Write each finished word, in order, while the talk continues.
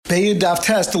Daf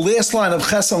test, the last line of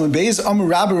Chesam and Beis,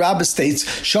 Rabba states,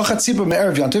 Shachat Tzibah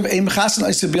me'erev Yontiv, Ein Mechasen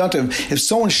Eiseh b'Yontiv. If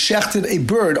someone shechted a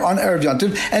bird on erev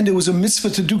Yontiv, and there was a mitzvah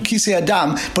to do Kisei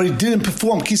Adam, but he didn't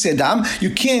perform Kisei Adam,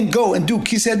 you can't go and do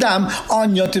Kisei Adam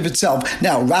on Yontiv itself.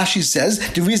 Now, Rashi says,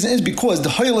 the reason is because the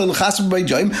Hoyle L'Chasam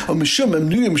B'Yayim, or Mishum,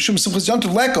 Emnuyim, Mishum Simchas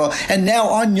Yontiv Leka, and now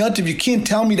on Yontiv, you can't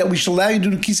tell me that we should allow you to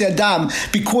do Kisei Adam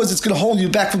because it's going to hold you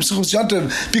back from Simchas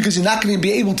Yontiv, because you're not going to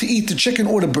be able to eat the chicken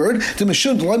or the bird. The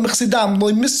Mishum, by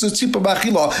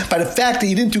the fact that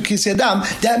you didn't do Kisei Adam,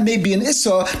 that may be an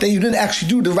issa that you didn't actually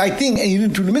do the right thing and you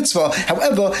didn't do the mitzvah.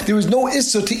 However, there is no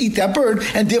issa to eat that bird,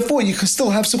 and therefore you can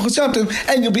still have Simchas Yontiv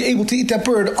and you'll be able to eat that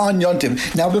bird on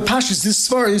Yontiv. Now, the Pashas, this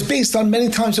svara is based on many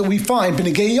times that we find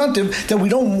B'negei Yontiv that we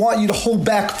don't want you to hold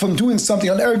back from doing something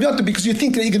on erev Yontiv because you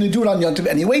think that you're going to do it on Yontiv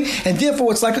anyway, and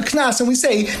therefore it's like a knas, and we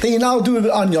say that you're now doing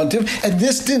it on Yontiv, and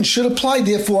this din should apply.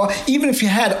 Therefore, even if you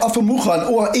had Afa Muchan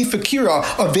or Efa Kira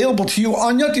available to you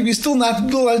on Yontiv, you're still not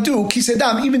allowed to do Kisei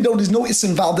Adam, even though there's no is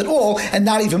involved at all, and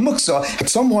not even muksa. But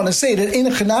some want to say that in a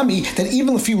chanami, that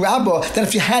even if you rabba, that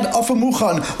if you had Afa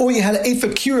Muchan or you had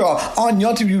Efa Kira on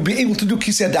Yontiv, you'd be able to do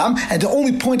Kisei Adam. And the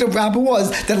only point of rabba was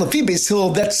that Lefi Beis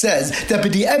Hillel that says that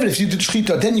b'di Eved, if you did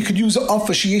shchita, then you could use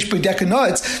Afa sheyesh b'deka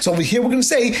noitz. So over here we're going to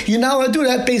say you're not allowed to do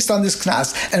that based on this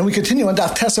knas. And we continue on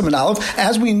Daf Tesam and Aleph.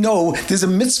 As we know, there's a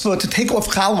mitzvah to take off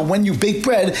challah when you bake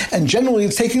bread, and generally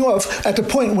it's taking off at the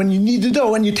point when you need the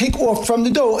dough, and you take off from the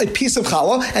dough a piece of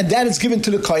challah, and that is given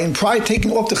to the kohen. Prior to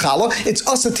taking off the challah, it's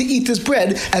also to eat this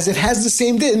bread, as it has the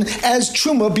same din as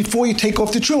truma. Before you take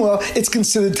off the truma, it's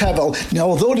considered tavel. Now,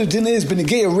 although the din is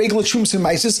b'negei a regular trumas and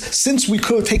maisis, since we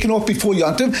could have taken off before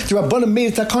Yontiv, the Rabbanan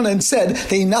made a takana and said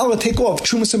they now will take off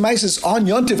trumas and maisis on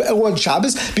Yontiv or on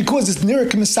Shabbos because it's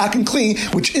nirik misak and kli,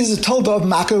 which is a tolda of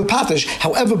makar patish.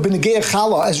 However, b'negei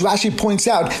challah, as Rashi points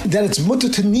out, that it's mutter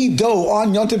to knead dough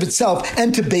on Yontiv itself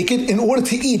and to bake it in order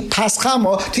to eat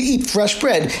paschama, to eat fresh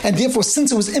bread. And therefore,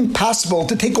 since it was impossible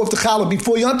to take off the challah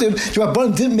before Yontiv, the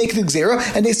Rabbanan didn't make the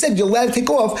gzera, and they said you're allowed to take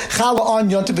off challah on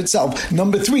Yontiv itself.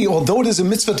 Number 3, although it is a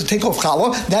mitzvah to take off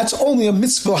challah, that's only a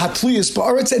mitzvah hatluyas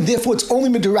ba'aretz, and therefore it's only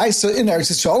midiraisa in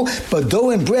Eretz Yisrael. But dough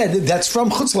and bread that's from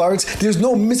chutz la'aretz, there's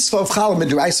no mitzvah of challah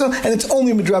midiraisa, and it's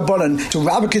only midrabanan. So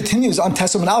Rabbi continues on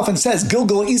Tesam and Aleph and says,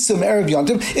 Gilgal Isam Erev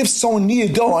Yontiv, if someone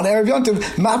needed dough on Erev Yontiv,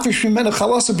 mafresh mimena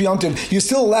chalasa b'Yontiv, you're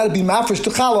still allowed to be mafresh to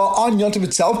challah on Yontiv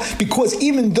itself, because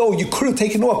even though you could have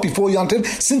taken off before Yontiv,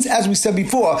 since as we said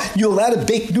before, you're allowed to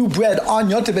bake new bread on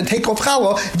Yontiv and take off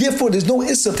challah, therefore there's no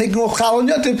issa taking off challah on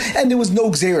Yontiv, and there was no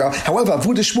gzera. However,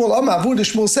 Avuda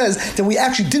Shmuel says that we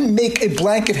actually didn't make a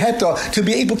blanket heta to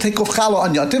be able to take off challah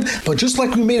on Yontiv, but just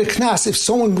like we made a knas, if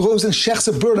someone goes and shechs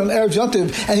a bird on Erev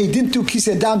Yontiv and he didn't do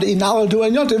Kisei Adam, that he not allowed to do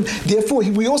on Yontiv, therefore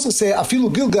we also say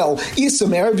Afilu Gilgal Isam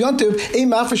Erev Yontiv Ein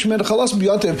Mafresh Mimena Chalas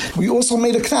b'Yontiv. We also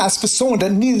made a knas for someone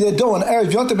that needed their dough on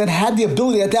Erev Yontiv and had the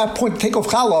ability at that point to take off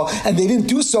challah, and they didn't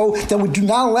do so, that we do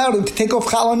not allow them to take off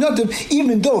challah on Yontiv,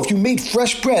 even though if you made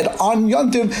fresh bread on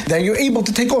Yontiv, that you're able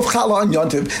to take off challah on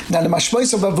Yontiv. Now the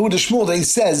mashmais of Avuda Shmuel that he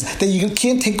says that you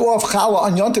can't take off challah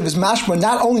on Yontiv is mashma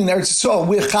not only in Eretz Yisrael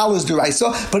where challah is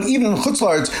deraisa, but even in Chutz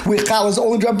La'aretz where challah is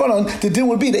only drabanan. The din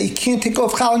would be that you can't take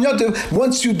off challah on Yontiv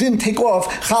once you didn't take off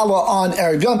challah on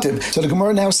Erev Yontiv. So the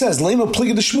Gemara now says, Lema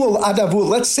Pliga de Shmuel Adavu.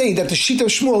 Let's say that the sheet of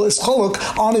Shmuel is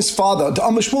cholok on his father, the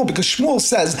Amma Shmuel, because Shmuel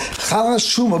says challah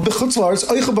shuma b'Chutz La'aretz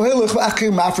oicha b'Hilach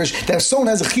v'achir mafresh, that if someone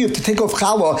has a chiyuv to take off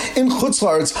challah in Chutz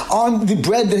La'aretz on the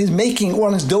bread that he's making or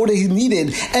on his dough that he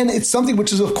needed, and it's something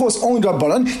which is of course only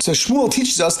drabanan. So Shmuel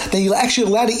teaches us that you're actually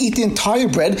allowed to eat the entire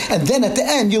bread, and then at the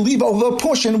end you leave over a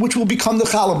portion which will become the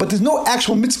challah. But there's no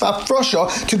actual mitzvah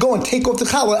frosha to go and take off the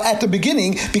challah at the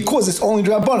beginning because it's only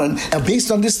drabanan. And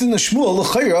based on this in the Shmuel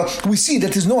l'chayra, we see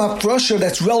that there's no frosha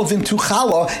that's relevant to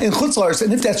challah in Chutz La'aretz,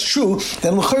 and if that's true,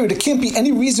 then l'chayra there can't be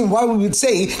any reason why we would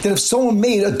say that if someone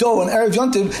made a dough on Erev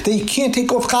Yontiv that you can't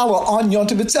take off challah on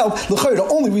Yontiv itself. L'chayra, the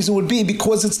only reason would be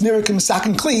because it's nirik and misak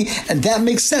and kli, and that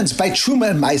makes sense by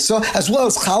truma and maisa as well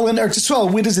as challah in Eretz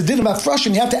Yisrael, where there's a din of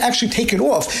afrasha, you have to actually take it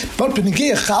off. But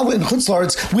b'negei challah in Chutz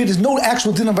La'aretz, where there's no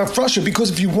actual din of afrasha,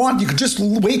 because if you want, you could just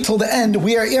wait till the end,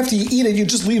 where after you eat it, you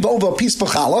just leave over a piece for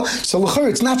challah. So l'chayra,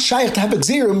 it's not shaykh to have a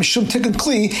gzera mishum tikkun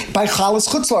kli by challah's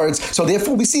Chutz La'aretz. So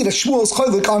therefore, we see that Shmuel is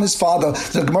chaylik on his father.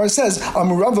 The Gemara says,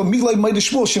 "Amurava milay ma'id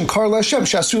Shmuel shem kar laHashem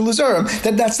shasu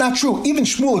l'zarim." That's not true. Even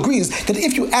Shmuel agrees that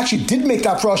if you actually did make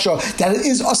that frasha, that it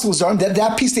is us l'zarim,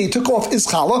 that piece that you took off is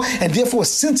challah, and therefore,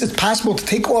 since it's possible to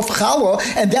take off challah,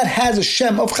 and that has a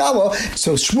shem of challah,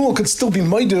 so Shmuel could still be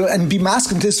meider and be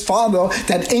masking to his father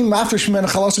that ein mafresh mimena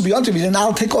chalas b'Yontiv. He did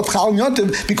not take off challah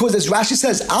Yontiv because, as Rashi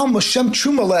says, al mashem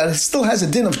truma, it still has a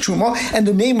din of truma, and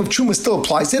the name of truma still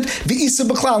applies it. V'isa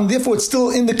b'chlal, and therefore it's still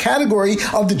in the category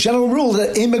of the general rule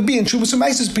that Ein Magbi and Trubas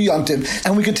Umaisis B'Yontiv.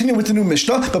 And we continue with the new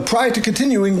Mishnah, but prior to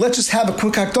continuing, let's just have a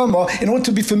quick hakdama in order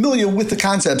to be familiar with the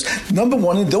concepts. Number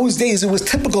one, in those days, it was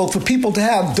typical for people to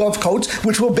have dovecotes,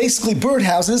 which were basically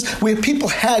birdhouses where people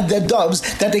had their doves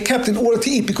that they kept in order to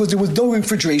eat because there was no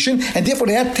refrigeration, and therefore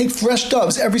they had to take fresh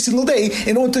doves every single day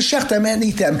in order to shech them and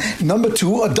eat them. Number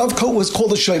two, a dovecote was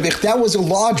called a shoivich. That was a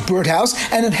large birdhouse,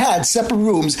 and it had separate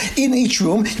rooms. In each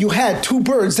room, you had two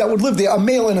birds that would live there, a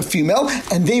male and a female,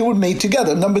 and they would mate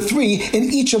together. Number three, in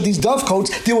each of these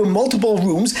dovecotes, there were multiple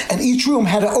rooms, and each room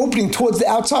had an opening towards the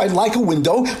outside like a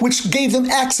window, which gave them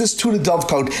access to the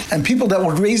dovecote. And people that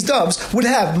would raise doves would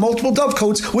have multiple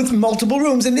dovecotes with multiple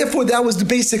rooms, and therefore that was the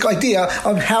basic idea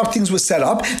of how things were set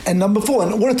up. And number four,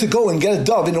 in order to go and get a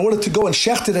dove, in order to go and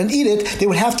shecht it and eat it, they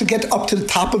would have to get up to the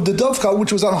top of the dovecote,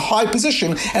 which was on a high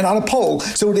position and on a pole.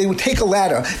 So they would take a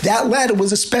ladder. That ladder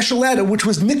was a special ladder, which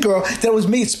was nikkur, that was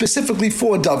made specifically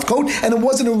for a dovecote, and it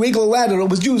wasn't a regular ladder that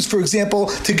was used, for example,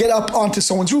 to get up onto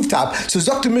someone's rooftop. So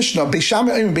Dr. Mishnah,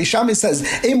 Beishamai says,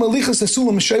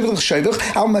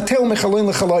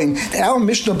 our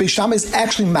Mishnah, Beishamai, is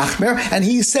actually machmer, and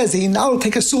he says that you now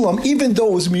take a sulam, even though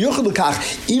it was miyuchad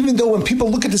l'kach, even though when people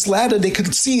look at this ladder, they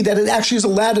could see that it actually is a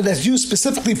ladder that's used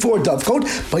specifically for a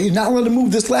dovecote, but you're not allowed to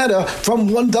move this ladder from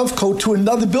one dovecote to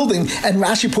another building. And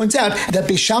Rashi points out that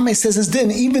Beishamai says his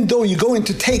din, even though you're going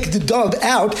to take the dove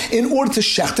out in order to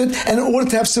shecht it, and in order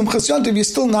to have simchas yontiv, you're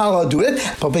still not allowed to do it.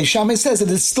 But Beishamai says that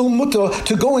it's still mutter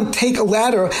to go and take a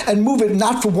ladder and move it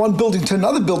not from one building to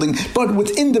another building, but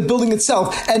within the building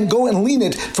itself, and go and lean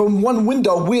it from one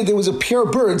window where there was a pair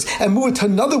of birds and move it to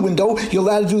another window. You're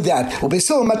allowed to do that. Well,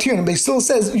 Beisil Matir, and Beisil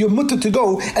says you're mutter to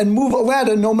go and move a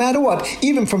ladder no matter what,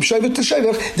 even from Shavich to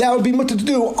Shavich. That would be mutter to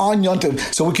do on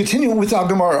Yontiv. So we continue with our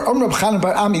Gemara. Rab Chanan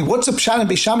bar Ami. What's up Pshat and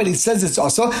Beishamai? It says it's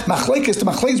also machlekes. The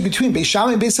machlekes between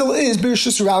Beishamai and Beisil is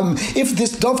b'Rishus Rabim. If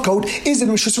this dovecote is in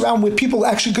Rishus Rabim where people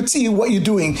actually could see what you're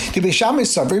doing, the Beishamai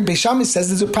suffering. Beishamai says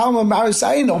there's a problem of Maris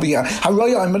Ayin over here.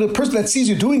 Haroya, and the person that sees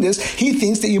you doing this, he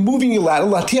thinks that you're moving your ladder,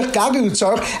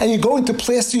 and you're going to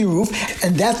plaster your roof,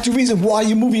 and that's the reason why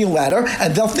you're moving your ladder,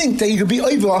 and they'll think that you could be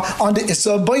over on the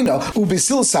Issa Baina.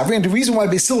 Ubesil Savri, and the reason why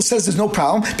Besil says there's no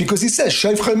problem, because he says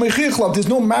there's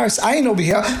no Maris Ayin over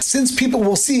here, since people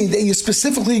will see that you're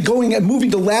specifically going and moving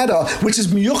the ladder, which is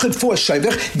miyuchad for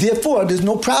Shavich, therefore there's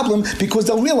no problem, because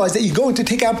they'll realize that you're going to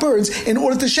take out birds in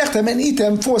order to shech them and eat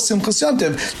them for Simchas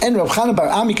Yontiv. And Rab Chanan bar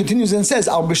Ami continues and says,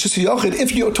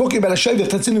 if you're talking about a Shavich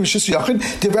that's in the Rishus Yachid,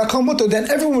 then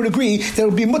everyone would agree that it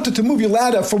would be mutter to move your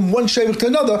ladder from one Shavich to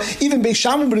another. Even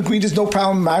Beishamai would agree there's no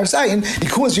problem with Maris Ayin,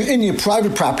 because you're in your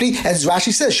private property, as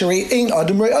Rashi says, Sharei Ein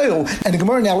Adam Re'oil. And the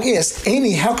Gemara now asks,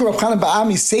 Eini, how can Rab Chanan bar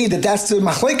Ami say that that's the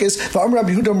machlekes? V'amar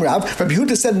Rabbi Yehuda Rav. Rabbi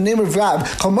Yehuda said in the name of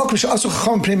Rav, Kol Makom she'asu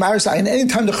chacham pnei Maris Ayin.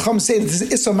 Anytime the chacham say that this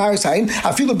is Issa Maris Ayin,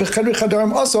 afilu b'chadri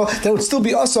chadarim also, that would still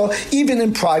be also even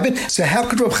in private. So how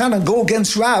could Rab Chanan go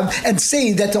against Rav and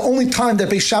say that the only time that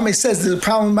Beishamai says there's a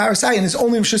problem with Maris Ayin is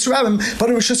only in Rishus Rabim, but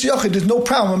in Rishus Yachid there's no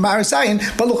problem with Maris Ayin?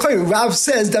 But l'chayr, Rav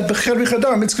says that b'chadri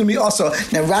chadarim it's going to be also.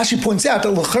 Now Rashi points out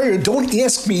that l'chayr, don't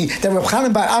ask me that Rab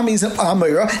Chanan bar Ami is an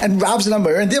Amira and Rav's an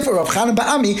Amira, and therefore Rab Chanan bar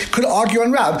Ami could argue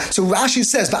on Rav. So Rashi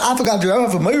says,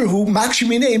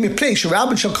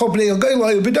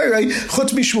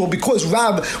 because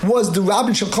Rav was the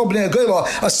Rabban Shel Kol Bnei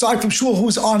Agayla, aside from Shul,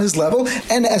 who's on his level,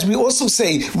 and as we also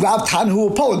say, Rav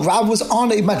Tanhu Polig, Rav was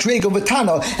on a Madrega of a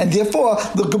Tana, and therefore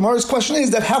the Gemara's question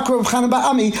is that how could Rab Chanan bar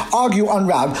Ami argue on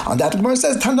Rav? On that the Gemara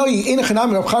says, Tanoi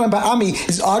Einachanami, Rab Chanan bar Ami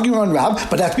is arguing on Rav,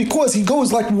 but that's because he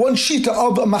goes like one sheet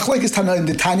of a machlekes Tana. In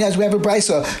the Tanya, as we have a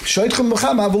brisa,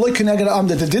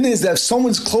 that the din is that if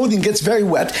someone's clothing gets very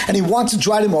wet and he wants to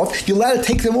dry them off, you're allowed to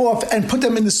take them off and put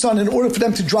them in the sun in order for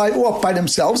them to dry off by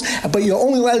themselves, but you're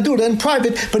only allowed to do it in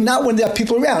private, but not when there are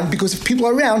people around, because if people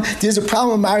are around, there's a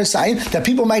problem with Maris Ayin that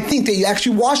people might think that you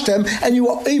actually washed them and you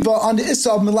are eva on the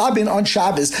Issa of Milabin on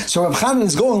Shabbos. So Rab Chanan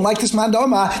is going like this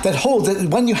Mandama that holds that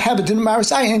when you have a din of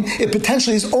Maris Ayin, it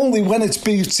potentially is only when it's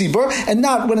B'Tzibur and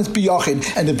not when it's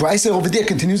B'Yachid. And the Brisa over there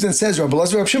continues and says, Rabbi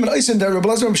Elazar, Rabbi Shimon, Rabbi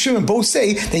Elazar, Rabbi Shimon both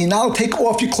say that you now take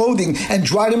off your clothing and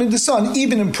dry them in the sun,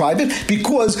 even in private,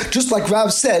 because just like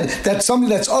Rav said, that something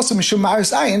that's also Mishum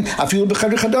Maris Ayin, Afilu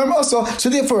B'Chadri Chadarim also, so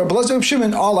therefore Rabbi Elazar, Rabbi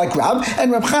Shimon are like Rav,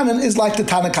 and Rab Chanan is like the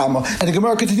Tanakama. And the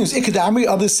Gemara continues, Ikadamri,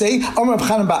 others say, Rab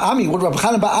Chanan Ba'ami, what Rab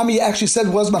Chanan Ba'ami actually said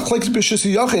was Machlekes B'Rishus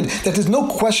Yachid, that there's no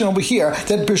question over here,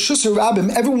 that B'Rishus Rabim,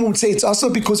 everyone would say it's also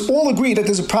because all agree that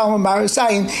there's a problem with Maris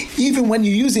Ayin, even when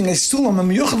you're using a Sulam, a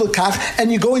Miyuchad L'Kach,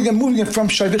 and you're going and moving it from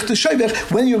Shavich to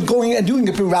Shavich, when you're going and doing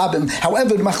it with Rabim.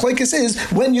 However, the Machlekes is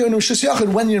when you're in Rishus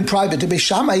Yachid, when you're in private. The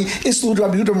Beishamai is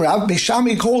Rabbi Yehuda Rav.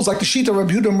 Beishamai calls like the sheet of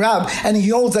Rabbi Yehuda Yehuda Rab, and he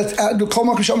holds that the Kol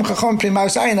Makom Sham Chacham Pnei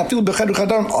Maris Ayin Afilu B'Chedr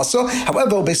Chadarim also.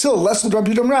 However, Beisil less with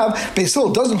Rabbi Yehuda Rab.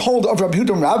 Beisil doesn't hold of Rabbi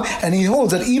Yehuda Rab, and he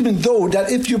holds that even though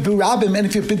that if you're Birabim and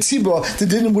if you're B'Tzibra, the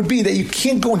din would be that you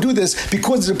can't go and do this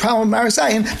because there's a problem with Maris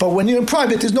Ayin. But when you're in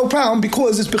private, there's no problem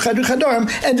because it's B'Chedr Chadarim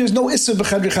and there's no Issa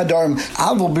B'Chedr Chadarim.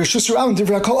 Avol B'Rishus Rabim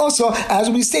Divrei Kol also, as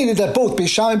we stated that both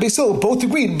Beishamai and Beisil both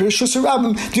agreed B'Rishus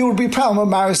Rabim there would be a problem with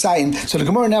Maris Ayin. So the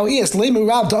Gemara now asks, Leimu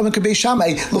Rab Da'amik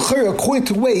Beishamai L'chayr, according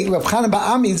to the way Rav Chanan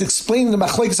Ba'ami is explaining the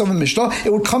Machlekes of the Mishnah,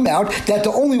 it would come out that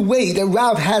the only way that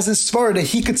Rav has this svara that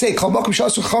he could say Kol Makom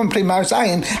Shasu Chacham Pnei Maris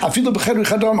Ayin Afilu B'Chedr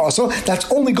Chadarim also, that's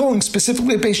only going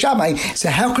specifically to Beishamai. So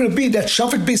how could it be that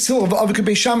Shafik Beisil of Avik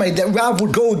Beishamai that Rav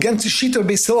would go against the Shita of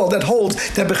Beisil that holds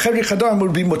that B'Chedr Chadarim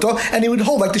would be mutar, and he would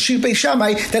hold like the Shita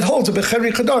Beishamai that holds that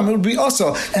B'Chedr Chadarim would be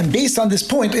also. And based on this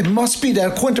point, it must be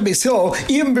that according to Beisil,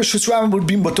 even B'Rishus Rabim would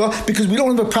be mutar, because we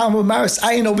don't have a problem with Maris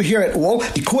Ayin over here at all,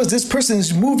 because this person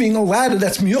is moving a ladder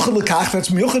that's miyuchad l'kach, that's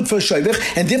miyuchad for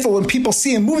shayvich, and therefore when people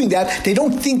see him moving that, they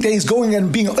don't think that he's going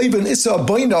and being even issa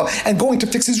boina and going to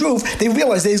fix his roof. They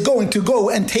realize that he's going to go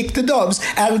and take the doves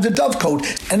out of the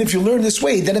dovecote. And if you learn this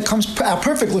way, then it comes out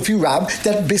perfectly for you, Rab,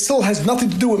 that Beisil has nothing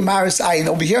to do with Maris Ayin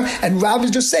over here, and Rab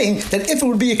is just saying that if it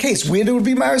would be a case where there would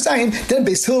be Maris Ayin, then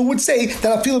Beisil would say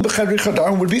that Afilu B'Chedr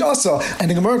Chadarim would be also. And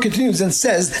the Gemara continues and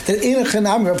says that Ein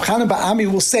Chanami, Rav Chanan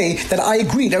Ba'ami will say that I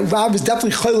agree that Rav is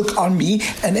definitely chaylik on me,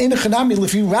 and Ein Chanami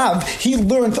Lefi Rav, he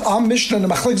learned on Mishnah and the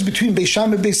machlekes between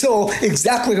Beisham and Beisil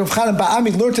exactly Rav Chanan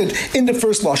Ba'ami learned it in the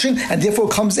first lashon, and therefore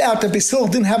it comes out that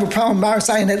Beisil didn't have a problem with Maris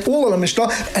Ayin at all in the Mishnah,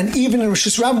 and even in Rosh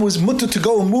Hashanah was mutter to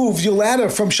go and move your ladder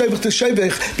from shayvich to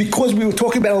shayvich because we were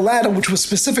talking about a ladder which was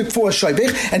specific for a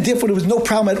shayvich, and therefore there was no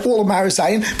problem at all with Maris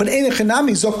Ayin. But Ein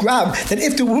Chanami Zok Rav that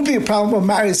if there would be a problem with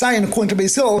Maris Ayin according to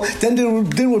Beisil, then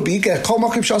there would be Kol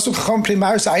Makom Shasu Chacham Pnei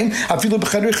Maris Ayin Afilu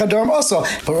B'Chedr Chadarim also.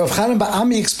 But Rav Chanan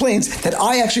Ba'ami explains that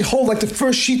I actually hold like the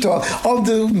first shita of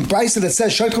the brisa that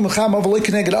says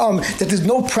that there's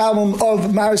no problem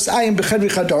of Maris Ayin B'Chedr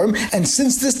Chadarim, and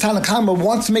since this Tanakama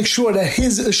wants to make sure that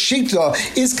his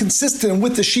shita is consistent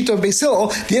with the shita of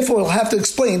Beisil, therefore he'll have to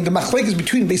explain the machlekes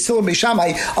between Beisil and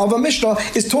Beishamai of a Mishnah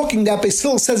is talking that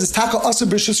Beisil says it's taka asa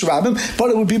b'rishus rabim, but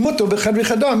it would be mutter B'Chedr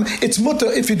Chadarim. It's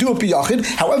mutter if you do it b'yachid.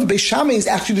 However, Beishamai is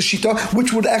actually the shita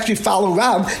which would actually follow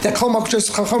Rab that Kol Makom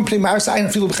Shasu Chacham Pnei Maris Ayin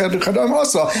Afilu B'Chedr Chadarim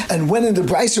also. And when in the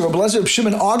brisa Rabbi Elazar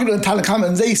Shimon argued on Tanakama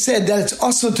and they said that it's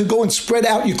also to go and spread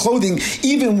out your clothing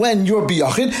even when you're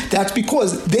b'yachid, that's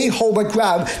because they hold like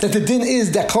Rab that the din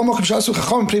is that Kol Makom Shasu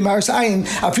Chacham Pnei Maris Ayin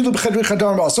Afilu B'Chedr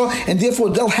Chadarim also, and therefore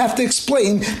they'll have to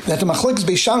explain that the machlekes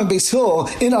Beisham and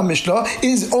Beisil in our Mishnah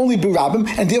is only b'Rabim,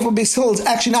 and therefore Beisil is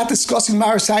actually not discussing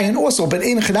Maris Ayin also. But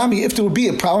Ein Chanami, if there would be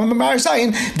a problem with Maris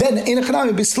Ayin, then Ein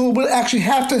Chanami Beisil would actually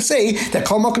have to say that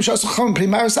Kol Makom Shasu Chacham Pnei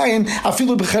Maris Ayin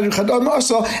Afilu B'Chedr Chadarim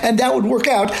also, and that would work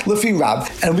out Lefi Rab.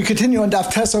 And we continue on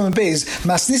Daf Tesam and Beis.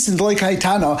 Masnisin D'loi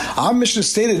Kaitana. Our Mishnah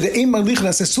stated that Ein Malichin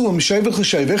as Esulam Shayvich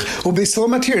L'Shayvich or Beisil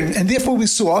Matir, and therefore we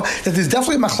saw that there's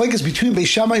definitely machlekes between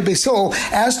Beishamai and Beisil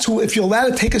as to if you're allowed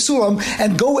to take a sulam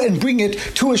and go and bring it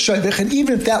to a shayvich, and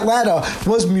even if that ladder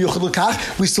was miyuchad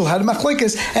l'kach, we still had a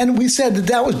machlekes, and we said that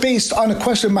that was based on a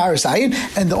question of Maris Ayin,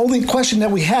 and the only question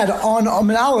that we had on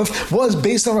Amin Aleph was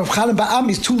based on Rav Chanan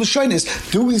Ba'ami's two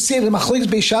lashonis. Do we say that machlekes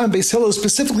Beisham and Beisil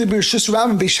specifically B'Rishus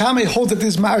Rabim, Beishamai holds that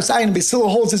there's Maris Ayin, and Beisil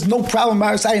holds there's no problem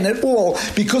Maris Ayin at all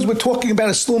because we're talking about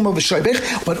a sulam of a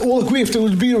shayvich, but all agree if there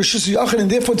would be a Rishus Yachid and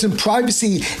therefore it's in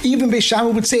privacy, even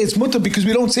Beishamai would say it's mutter because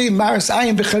we don't say Maris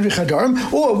Ayin B'Chedr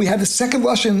Chadarim. Or we had the second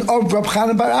lashon of Rav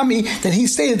Chanan Ba'ami that he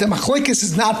stated that machlekes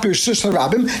is not B'Rishus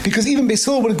Harabim because even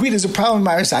Beisil would agree there's a problem with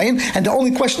Maris Ayin, and the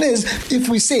only question is if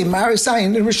we say Maris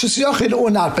Ayin in Rishus Yachid or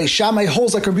not. Beishamai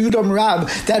holds like a Yehuda Rab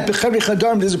that B'Chedr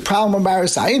Chadarim there's a problem with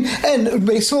Maris Ayin, and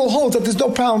Beisil holds that there's no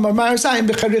problem with Maris Ayin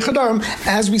B'Chedr Chadarim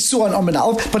as we saw in Amin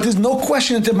Aleph. But there's no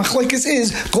question that the machlekes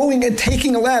is going and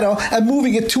taking a ladder and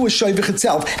moving it to a shayvich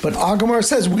itself. But our Gemara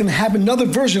says we're going to have another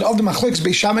version of the machlekes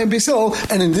Beishamai and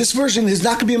Beisil, and in this version there's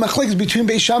not going to be a machlekes between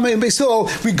Beishamai and Beisil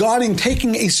regarding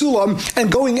taking a sulam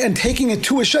and going and taking it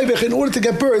to a shayvich in order to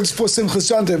get birds for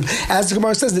Simchas Yontiv. As the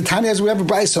Gemara says, the Tanya as we have a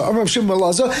brisa. Rav Shimon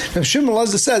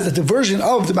Elazar says that the version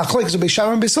of the machlekes of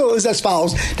Beishamai and Beisil is as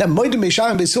follows: that Moedim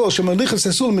Beishamai and Beisil shemalichas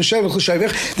sulam and shayvich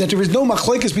l'shayvich, that there is no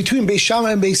machlekes between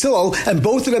Beishamai and Beisil, and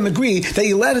both of them agree that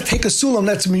you're allowed to take a sulam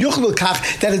that's miyuchad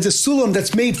l'kach, that is a sulam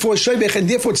that's made for a shayvich, and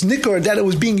therefore it's nikar that it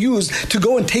was being used to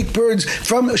go and take birds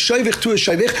from a shayvich to a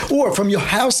shayvich, or from your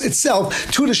house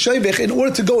itself to the shayvich in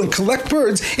order to go and collect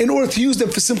birds in order to use them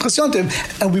for Simchas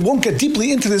Yontiv. And we won't get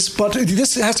deeply into this, but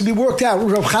this has to be worked out.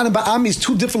 Rav Chanan Ba'ami's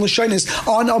two different lashonis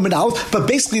on Amin Aleph, but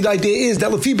basically the idea is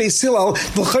that Lefi Beis Hillel,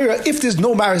 if there's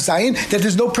no Maris Ayin, that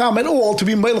there's no problem at all to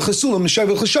be Melech Sulam,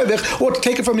 Shevich L'Shevich, or to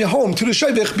take it from your home to the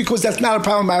Shevich, because that's not a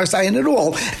problem of Maris Ayin at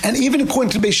all. And even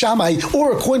according to Beis Shammai,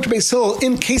 or according to Beis Hillel,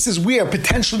 in cases where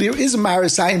potentially there is a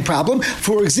Maris Ayin problem,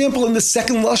 for example, in the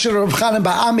second Lashon of Chanan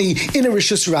Ba'ami in a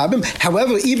Rishus Rabbim,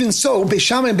 however, even so, Beis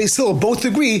Shammai and Beis Hillel both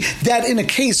agree that in a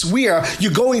case where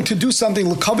you're going to do something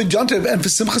l'kavod yontiv and for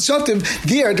simchas yontiv,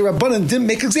 there the Rabbanan didn't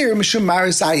make a gzeira mishum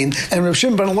maris ayin. And Rav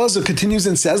Shimon ben Elazar continues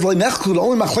and says, "Le'nechkud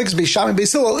only machlekes Beis Shammai and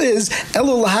Beis Hillel is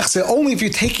elo lahachse, only if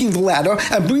you're taking the ladder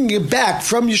and bringing it back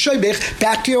from your shebech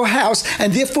back to your house,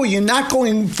 and therefore you're not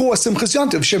going for simchas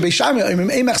yontiv."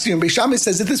 Beis Shammai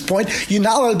says at this point you're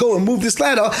not allowed to go and move this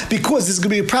ladder because there's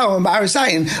going to be a problem with maris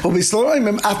ayin.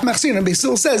 And Beis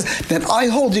Hillel says that I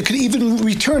hold you could even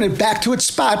return it back to its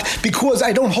spot because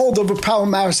I don't hold over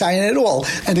problem maris ayin at all.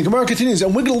 And the Gemara continues,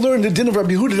 and we're going to learn the din of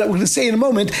Rabbi Yehuda that we're going to say in a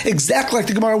moment, exactly like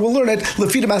the Gemara will learn it,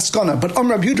 Lefida Maskana. But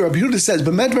Rabbi Yehuda says,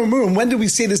 but when do we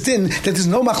say this din that there's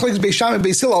no machlekes Beis Shammai and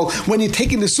Beis Hillel when you're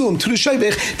taking the sulam to the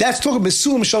shevich? That's talking about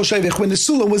sulam shel shevich, when the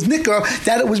sulam was nicker,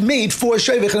 that it was made for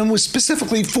shevich and it was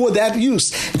specifically for that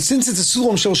use. And since it's a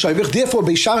sulam shel shevich, therefore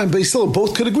Beis Shammai and Beis Hillel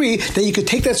both could agree that you could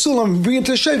take that sulam and bring it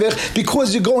to the shevich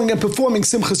because you're going and performing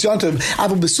simchas yontiv.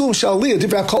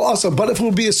 But if it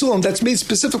would be a sulam that's made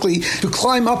specifically to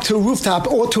climb up to a rooftop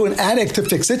or to an attic to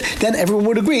fix it, then everyone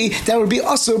would agree that would be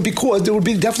asur because there would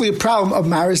be definitely a problem of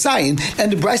maris ayin.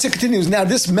 And the Brisa continues. Now,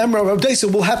 this member of Rav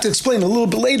Deisa we'll have to explain a little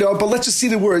bit later, but let's just see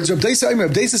the words. Rav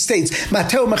Deisa states,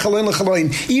 Mateo mechaloin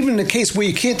lechaloin, even in a case where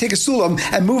you can't take a sulam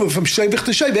and move it from shevich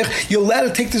to shevich, you're allowed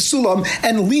to take the sulam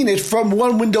and lean it from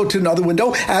one window to another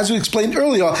window, as we explained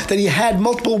earlier, that he had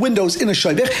multiple windows in a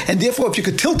shevich, and therefore if you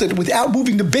could tilt it without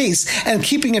moving the base and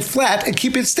keeping it flat and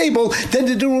keep it stable, then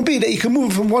the din will be that you can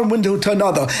move from one window to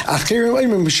another. And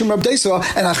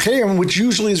Acherim, which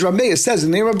usually is Rameya, says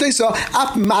in the name of Rav Deisa,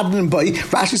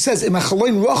 Rashi says,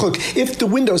 if the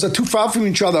windows are too far from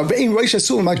each other,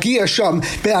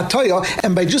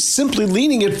 and by just simply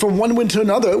leaning it from one window to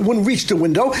another, it wouldn't reach the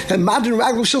window,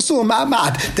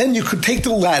 then you could take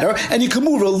the ladder and you can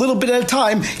move it a little bit at a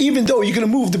time, even though you're going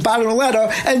to move the bottom of the ladder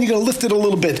and you're going to lift it a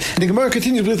little bit. And the Gemara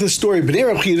continues with this story.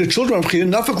 The children of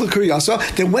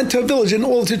Chiyah, they went to a village in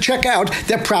order to check out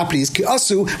their properties.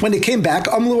 When they came back,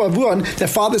 their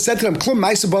father said to them,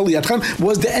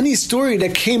 was there any story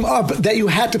that came up that you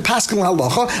had to paskin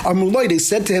halacha? They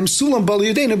said to him,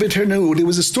 there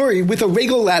was a story with a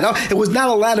regal ladder. It was not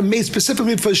a ladder made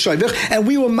specifically for shevich, and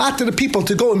we were matter the people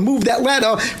to go and move that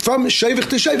ladder from shevich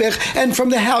to shevich and from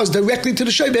the house directly to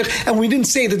the shevich, and we didn't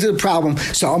say that there's a problem.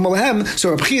 So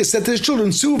Rav Chia said to his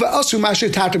children,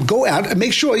 go out and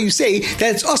make sure you say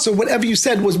that it's also whatever you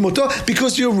said was mutter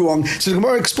because you're wrong. So the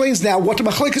Gemara explains now what the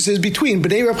machlekes is between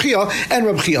Bnei Rav Chia and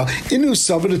Rav Chia. In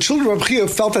Usava, the children of Rav Chia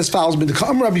felt as follows: since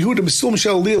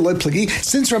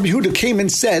Rabbi Yehuda came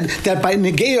and said that by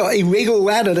negea a regular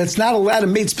ladder that's not a ladder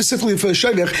made specifically for a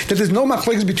shevich, that there's no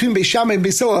machlekes between Beis Shammai and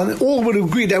Beis Hillel, and all would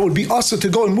agree that would be also to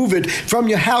go and move it from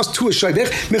your house to a shevich.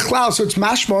 Michlal, so it's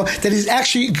mashma that he's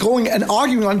actually going and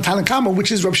arguing on Tanakama,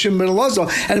 which is Rav Shimon ben Elazar,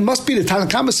 and it must be the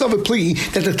Tanakama Sava plea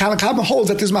that the Tanakama holds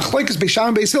that there's machlekes Beis Shammai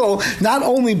and Beis Hillel not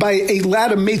only by a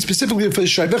ladder made specifically for the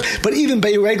shevich, but even by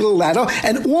a regular ladder,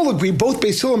 and all agree, both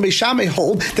Beis Hillel and Beis Shammai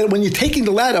hold that when you're taking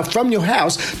the ladder from your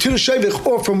house to the shevich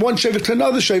or from one shevich to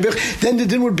another shevich, then the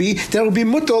din would be that it would be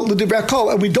mutter l'divrei kol,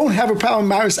 and we don't have a problem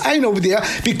maris ayin over there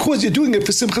because you're doing it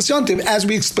for simchas yontiv, as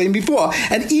we explained before.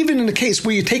 And even in the case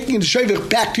where you're taking the shevich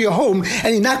back to your home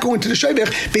and you're not going to the shevich,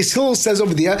 Beis Hillel says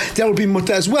over there that would be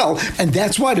mutter as well, and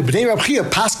that's why the Bnei Rav Chia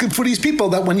paskin for these people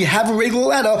that when you have a regular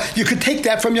ladder, you could take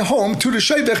that from your home to the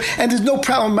shevich, and there's no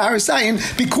problem maris ayin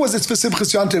because it's for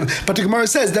simchas yontiv. But the Gemara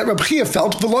says that Rabbi Chia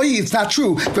felt v'loi, it's not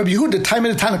true. Rabbi Yehuda, time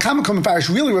in the Tanakama coming parish,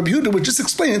 really Rabbi Yehuda would just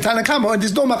explain in Tanakama, and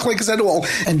there's no machlekes at all.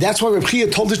 And that's why Rabbi Chia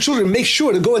told the children, make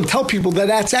sure to go and tell people that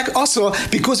that's also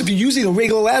because if you're using a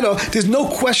regular ladder, there's no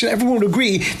question everyone would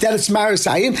agree that it's maris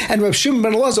ayin, and Rabbi Shimon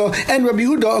ben Elazar and Rabbi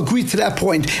Yehuda agreed to that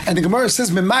point. And the Gemara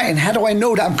says, Memayin, how do I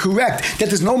know that I'm correct, that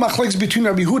there's no machlekes between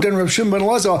Rabbi Yehuda and Rabbi Shimon ben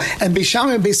Elazar, and Beis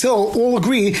Shammai and Beis Hillel all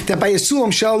agree that by a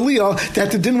sulam shel aliyah,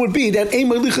 that the din would be that ein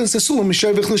melichas sulam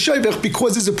mishevich l'shevich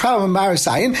because there's a problem of maris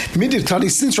ayin. Midiktani,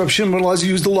 since Rabbi Shimon ben Elazar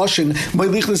used the lashon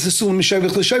melichas sulam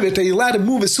mishevich l'shevich, that you're allowed to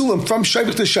move a sulam from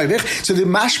shevich to shevich, so the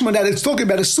mashma that it's talking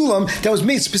about a sulam that was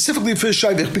made specifically for a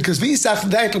shevich, because v'isach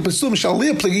dayat l'sulam shel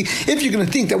aliyah pligi, if you're going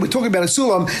to think that we're talking about a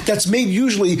sulam that's made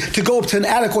usually to go up to an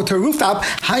attic or to a rooftop,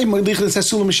 hi melichas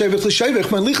sulam mishevich l'shevich,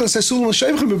 melichas sulam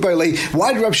l'shevich b'barlei.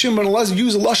 Why did Rabbi Shimon ben Elazar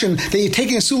use a lashon that you're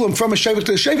taking a sulam from a shevich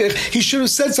to a shevich? He should have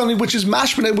said something which is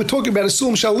mashma that we're talking about a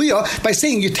sulam shel aliyah by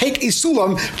saying you take a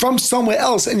sulam from somewhere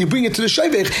else and you bring it to the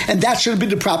shevich, and that should have been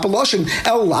the proper lashon.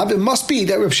 El lav, it must be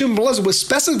see that Rav Shimon ben Elazar was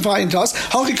specifying to us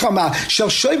Hakikama Shel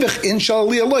Shevich in Shel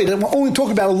Aliyah Loy, that we're only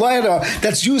talking about a ladder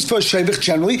that's used for a Shevich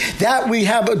generally. That we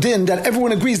have a din that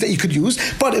everyone agrees that you could use.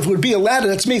 But if it would be a ladder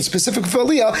that's made specific for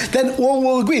Aliyah, then all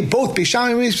will agree. Both Beis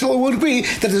Shammai and Beis Hillel would agree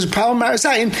that there's a problem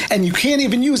Marasayin, and you can't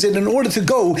even use it in order to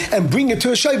go and bring it to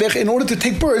a Shevich in order to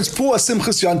take birds for a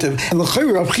Simchas Yantiv. And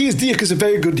L'chayr Rav Chia's diak is a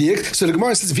very good diak. So the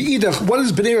Gemara says, V'idach, what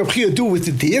does Bnei Rav Chia do with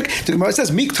the diak? The Gemara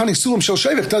says, Mik Tani Sulam Shel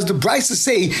Shevich. Does the Brisa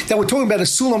say that we're talking about a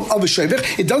Sulam of a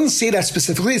Shevich? It doesn't say that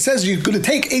specifically. It says you're going to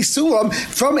take a Sulam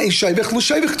from a Shevich,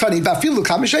 L'Shevich Tani, V'afil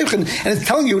L'kam Shevich. And it's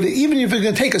telling you that even if you're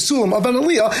going to take a Sulam of an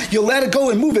Aliyah, you'll let it go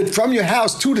and move it from your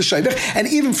house to the Shevich. And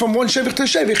even from one Shevich to a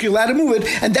Shevich, you're allowed to move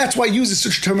it. And that's why he uses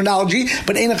such terminology.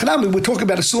 But Ein Chanami, we're talking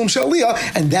about a Sulam Shel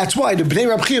Aliyah. And that's why the Bnei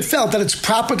Rav Chia felt that it's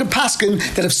proper to paskin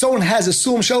that if someone has a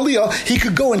Sulam Shel Aliyah, he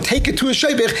could go and take it to a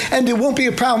Shevich, and there won't be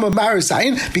a problem of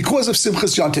Marasayin because of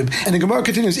Simchas Yantiv. And the Gemara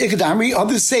continues, Ikadamri,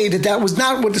 others say that that was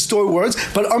not what the story was,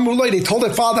 but Amrulay, they told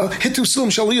their father, Hitu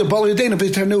Sulam Shel Aliyah, Bali Yadena,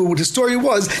 V'Tarnu. What the story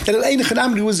was, that Ein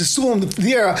Chanami was a Sulam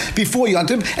there before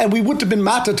Yantiv, and we wouldn't have been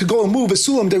matter to go and move a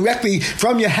Sulam directly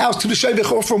from your house to the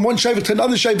Shevich, or from one Shevich to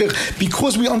another Shevich,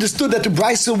 because we understood that the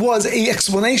Brisa was a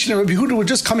explanation, and Rabbi Yehuda would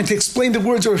just coming to explain the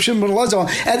words of Rav Shimon ben Elazar,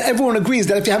 and everyone agrees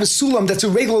that if you have a Sulam that's a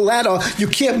regular ladder, you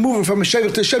can't move it from a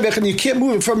Shevich to a Shevich, and you can't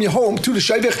move it from your home to the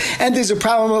Shevich, and there's a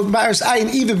problem of Maris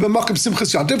Ayin, even b'makom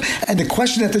Simchas Yantiv. And the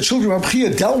question that the children of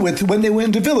Chia dealt with when they were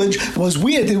in the village was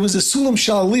weird. There was a Sulam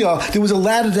Shel Aliyah, there was a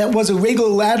ladder that was a regular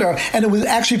ladder, and it was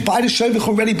actually by the Shevich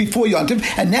already before Yantiv,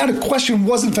 and now the question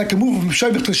wasn't if I can move from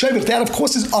Shevich to Shevich. That of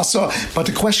course is Asa, but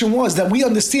the question was that we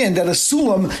understand that a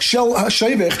Sulam Shel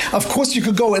Shevich, of course you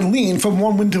could go and lean from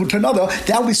one window to another.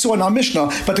 That we saw in our Mishnah,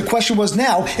 but the question was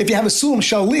now, if you have a Sulam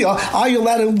Shel Aliyah, are you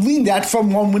allowed to lean that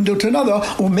from one window to another,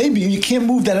 or maybe you can't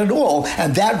move that at all?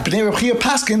 And that Bnei Rav Chia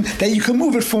paskin that you can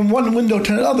move it from one window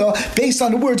to another based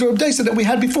on the words of Rav Deisa that we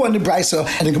had before in the Brisa.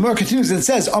 And the Gemara continues and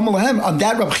says, Amalahem, on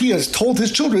that Rav Chia told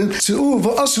his children,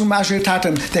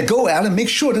 that go out and make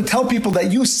sure to tell people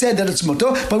that you said that it's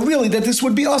mutter, but really that this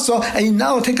would be asa, and you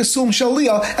now take a Sulam Shel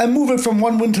Aliyah and move it from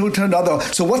one window to another.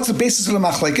 So what's the basis of the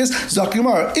machlekes?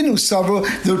 Zakimar inu savro,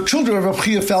 the children of Rav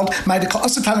Chia felt,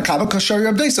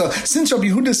 since Rabbi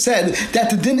Yehuda said that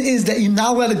the din is that you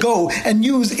now let it go and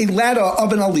use a ladder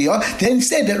of an aliyah, then he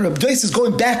said that Rabbi Deisa is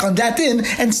going back on that din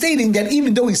and stating that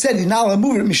even though he said you now let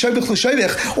move it mishayvich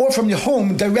l'shayvich, or from your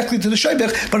home directly to the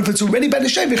shayvich, but if it's already by the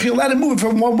shayvich, you're allowed to move it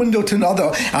from one window to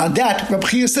another. On that, Rabbi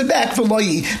Chia said back for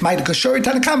loyi,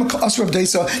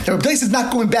 that Rabbi Deisa is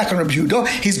not going back on Rabbi Yehuda,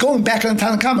 he's going back on the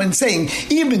Tanakama and saying,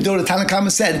 even though the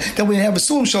Tanakama said that when you have a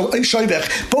Sulam Shel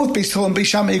Shayvich, both Beis Hillel and Beis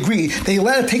Shammai agree that you're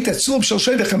allowed to take that Sulam Shel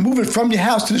Shayvich and move it from your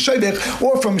house to the Shayvich,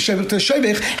 or from Shayvich to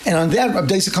Shayvich, and on that Rabbi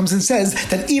Deisa comes and says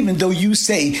that even though you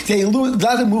say that you're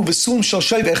allowed to move a Sulam Shel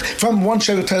Shayvich from one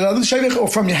Shayvich to another Shayvich, or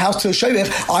from your house to a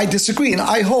Shayvich, I disagree, and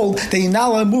I hold that you're not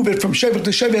allowed to move it from Shayvich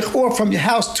to Shayvich, or from your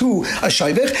house to a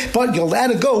Shayvich, but you're allowed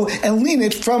to go and lean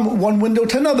it from one window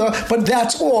to another, but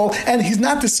that's all. And he's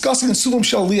not discussing the Sulam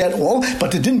Shel Aliyah at all,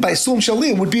 but the din by Sulam Shel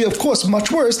Aliyah would be, of course,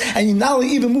 much worse, and you not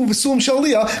even move a Sulam Shel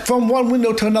Aliyah from one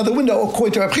window to another window,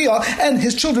 according to Rav Chia, and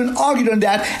his children argued on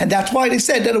that, and that's why they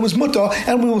said that it was mutter,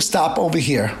 and we will stop over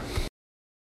here.